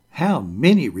How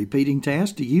many repeating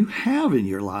tasks do you have in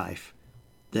your life?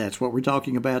 That's what we're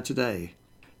talking about today.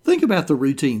 Think about the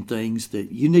routine things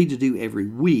that you need to do every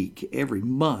week, every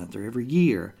month, or every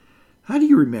year. How do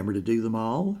you remember to do them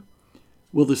all?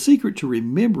 Well, the secret to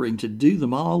remembering to do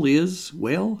them all is,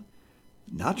 well,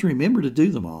 not to remember to do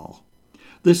them all.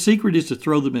 The secret is to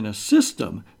throw them in a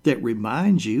system that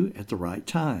reminds you at the right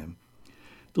time.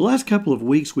 The last couple of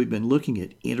weeks we've been looking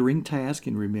at entering task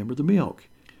and Remember the Milk.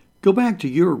 Go back to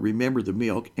your Remember the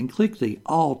Milk and click the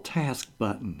All Task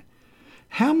button.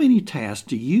 How many tasks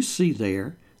do you see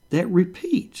there that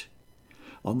repeat?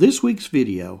 On this week's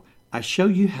video, I show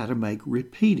you how to make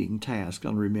repeating tasks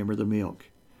on Remember the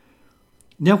Milk.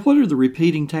 Now, what are the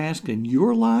repeating tasks in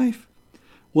your life?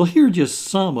 Well, here are just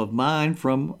some of mine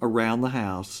from around the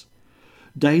house.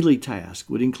 Daily tasks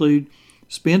would include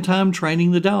spend time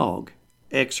training the dog,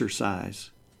 exercise,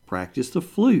 practice the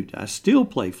flute. I still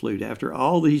play flute after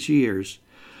all these years.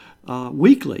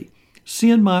 Weekly,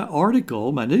 send my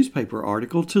newspaper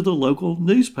article to the local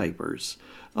newspapers.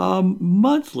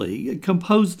 Monthly,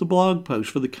 compose the blog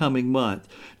post for the coming month.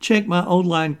 Check my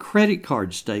online credit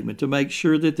card statement to make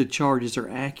sure that the charges are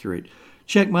accurate.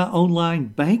 Check my online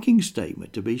banking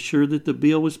statement to be sure that the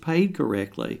bill was paid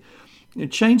correctly. And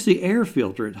change the air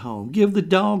filter at home. Give the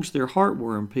dogs their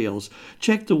heartworm pills.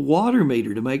 Check the water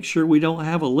meter to make sure we don't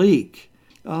have a leak.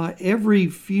 Every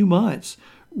few months,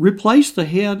 replace the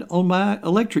head on my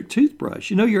electric toothbrush.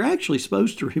 You know, you're actually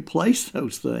supposed to replace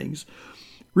those things.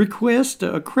 Request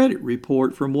a credit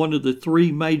report from one of the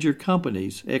three major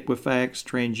companies, Equifax,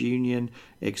 TransUnion,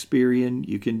 Experian.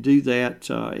 You can do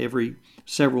that every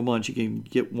several months. You can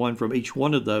get one from each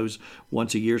one of those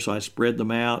once a year, so I spread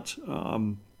them out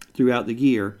throughout the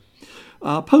year.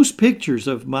 Post pictures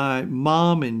of my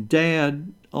mom and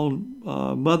dad on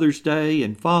Mother's Day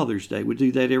and Father's Day. We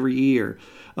do that every year.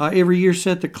 Every year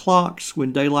set the clocks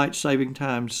when daylight saving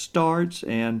time starts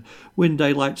and when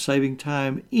daylight saving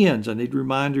time ends. I need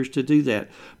reminders to do that.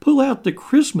 Pull out the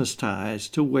Christmas ties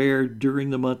to wear during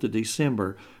the month of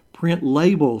December. Print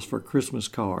labels for Christmas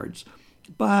cards.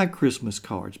 Buy Christmas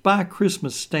cards. Buy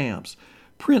Christmas stamps.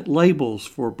 Print labels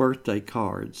for birthday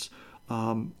cards.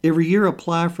 Every year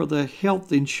apply for the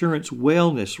health insurance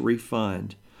wellness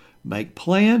refund. Make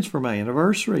plans for my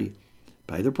anniversary.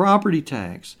 Pay the property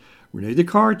tax. Renew the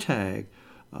car tag.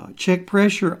 Check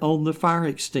pressure on the fire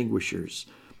extinguishers.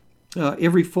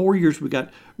 Every 4 years we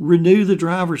got renew the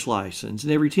driver's license.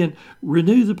 And every 10,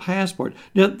 renew the passport.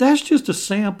 Now that's just a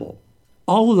sample.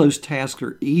 All of those tasks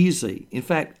are easy. In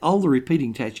fact, all the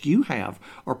repeating tasks you have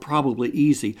are probably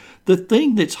easy. The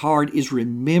thing that's hard is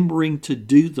remembering to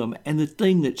do them, and the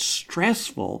thing that's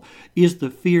stressful is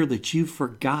the fear that you've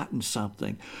forgotten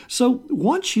something. So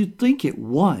once you think it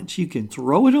once, you can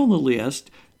throw it on the list,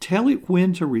 tell it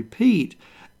when to repeat,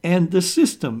 and the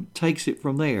system takes it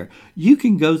from there. You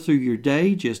can go through your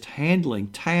day just handling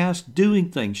tasks, doing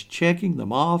things, checking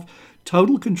them off.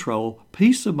 Total control,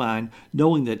 peace of mind,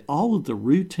 knowing that all of the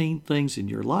routine things in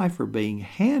your life are being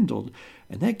handled,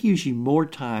 and that gives you more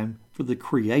time for the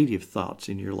creative thoughts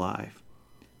in your life.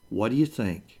 What do you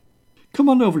think? Come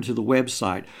on over to the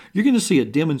website. You're going to see a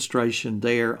demonstration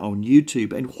there on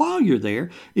YouTube. And while you're there,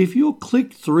 if you'll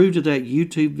click through to that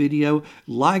YouTube video,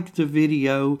 like the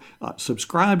video,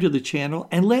 subscribe to the channel,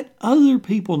 and let other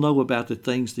people know about the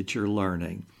things that you're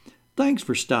learning. Thanks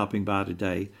for stopping by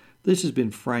today. This has been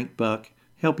Frank Buck,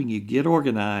 helping you get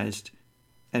organized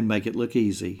and make it look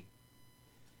easy.